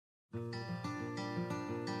Today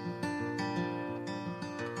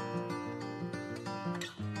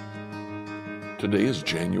is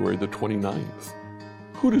January the 29th.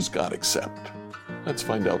 Who does God accept? Let's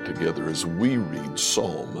find out together as we read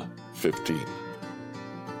Psalm 15.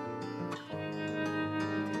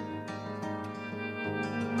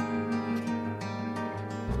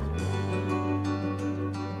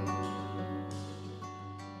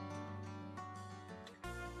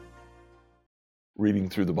 Reading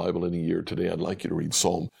through the Bible in a year today, I'd like you to read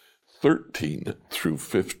Psalm 13 through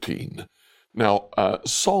 15. Now,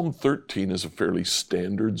 Psalm 13 is a fairly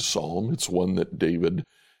standard psalm. It's one that David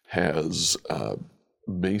has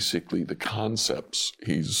basically the concepts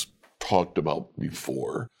he's talked about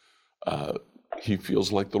before. He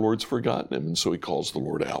feels like the Lord's forgotten him, and so he calls the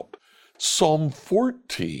Lord out. Psalm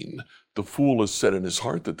 14, the fool has said in his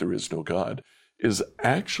heart that there is no God, is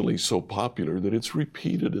actually so popular that it's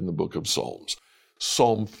repeated in the book of Psalms.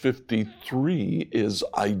 Psalm 53 is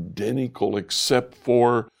identical except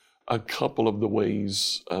for a couple of the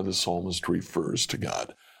ways the psalmist refers to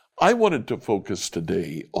God. I wanted to focus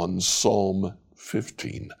today on Psalm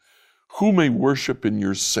 15. Who may worship in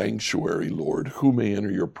your sanctuary, Lord? Who may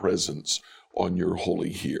enter your presence on your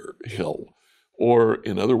holy hill? Or,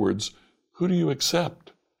 in other words, who do you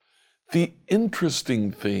accept? The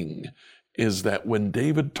interesting thing is that when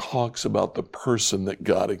David talks about the person that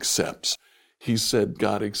God accepts, he said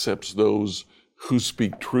God accepts those who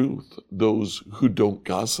speak truth, those who don't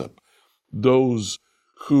gossip, those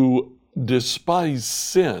who despise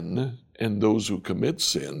sin and those who commit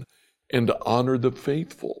sin, and honor the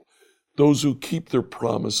faithful, those who keep their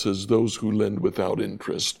promises, those who lend without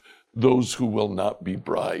interest, those who will not be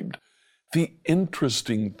bribed. The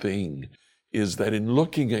interesting thing is that in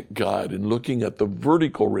looking at God and looking at the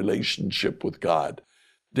vertical relationship with God,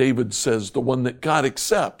 David says the one that God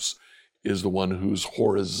accepts is the one whose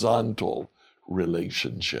horizontal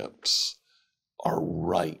relationships are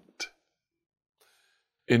right.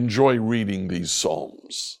 Enjoy reading these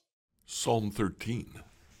Psalms. Psalm 13,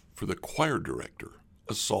 for the choir director,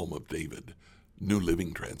 a psalm of David, New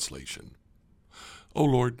Living Translation. O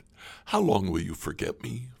Lord, how long will you forget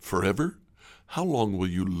me? Forever? How long will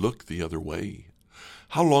you look the other way?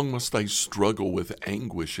 How long must I struggle with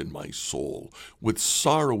anguish in my soul, with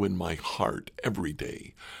sorrow in my heart every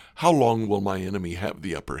day? How long will my enemy have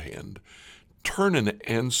the upper hand? Turn and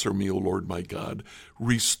answer me, O Lord my God.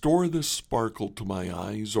 Restore the sparkle to my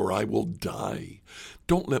eyes, or I will die.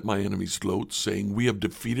 Don't let my enemies gloat, saying, we have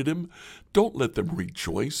defeated him. Don't let them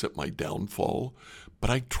rejoice at my downfall. But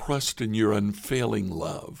I trust in your unfailing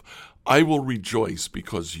love. I will rejoice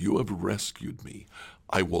because you have rescued me.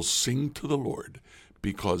 I will sing to the Lord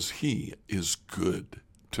because he is good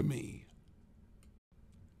to me.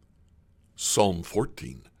 Psalm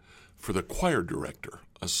 14, for the choir director,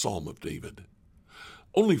 a psalm of David.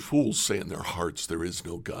 Only fools say in their hearts there is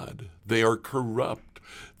no God. They are corrupt.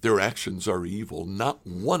 Their actions are evil. Not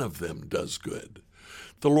one of them does good.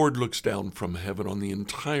 The Lord looks down from heaven on the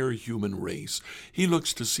entire human race. He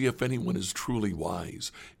looks to see if anyone is truly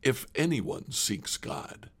wise, if anyone seeks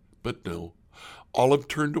God. But no, all have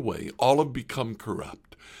turned away. All have become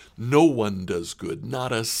corrupt. No one does good,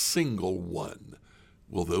 not a single one.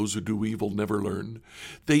 Will those who do evil never learn?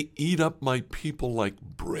 They eat up my people like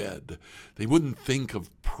bread. They wouldn't think of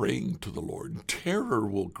praying to the Lord. Terror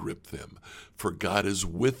will grip them, for God is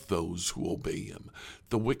with those who obey him.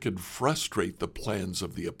 The wicked frustrate the plans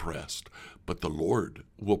of the oppressed, but the Lord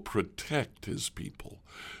will protect his people.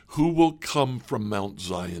 Who will come from Mount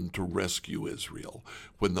Zion to rescue Israel?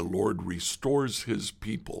 When the Lord restores his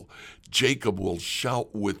people, Jacob will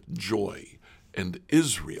shout with joy, and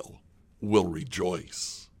Israel will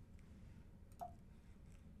rejoice.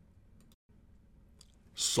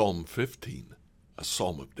 Psalm 15, a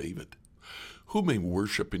psalm of David. Who may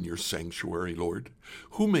worship in your sanctuary, Lord?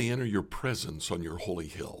 Who may enter your presence on your holy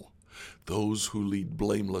hill? Those who lead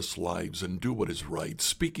blameless lives and do what is right,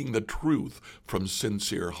 speaking the truth from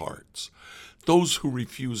sincere hearts. Those who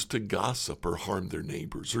refuse to gossip or harm their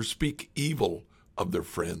neighbors or speak evil of their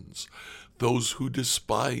friends. Those who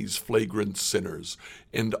despise flagrant sinners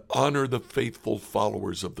and honor the faithful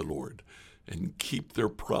followers of the Lord and keep their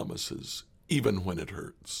promises even when it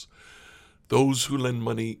hurts. Those who lend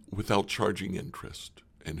money without charging interest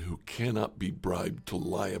and who cannot be bribed to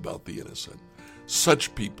lie about the innocent.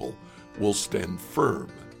 Such people will stand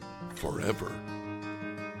firm forever.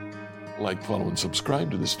 Like, follow, and subscribe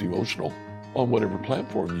to this devotional on whatever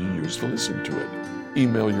platform you use to listen to it.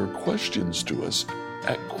 Email your questions to us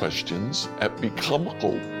at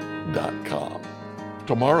questions@becomehope.com.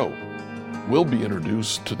 Tomorrow, we'll be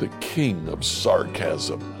introduced to the king of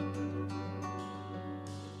sarcasm,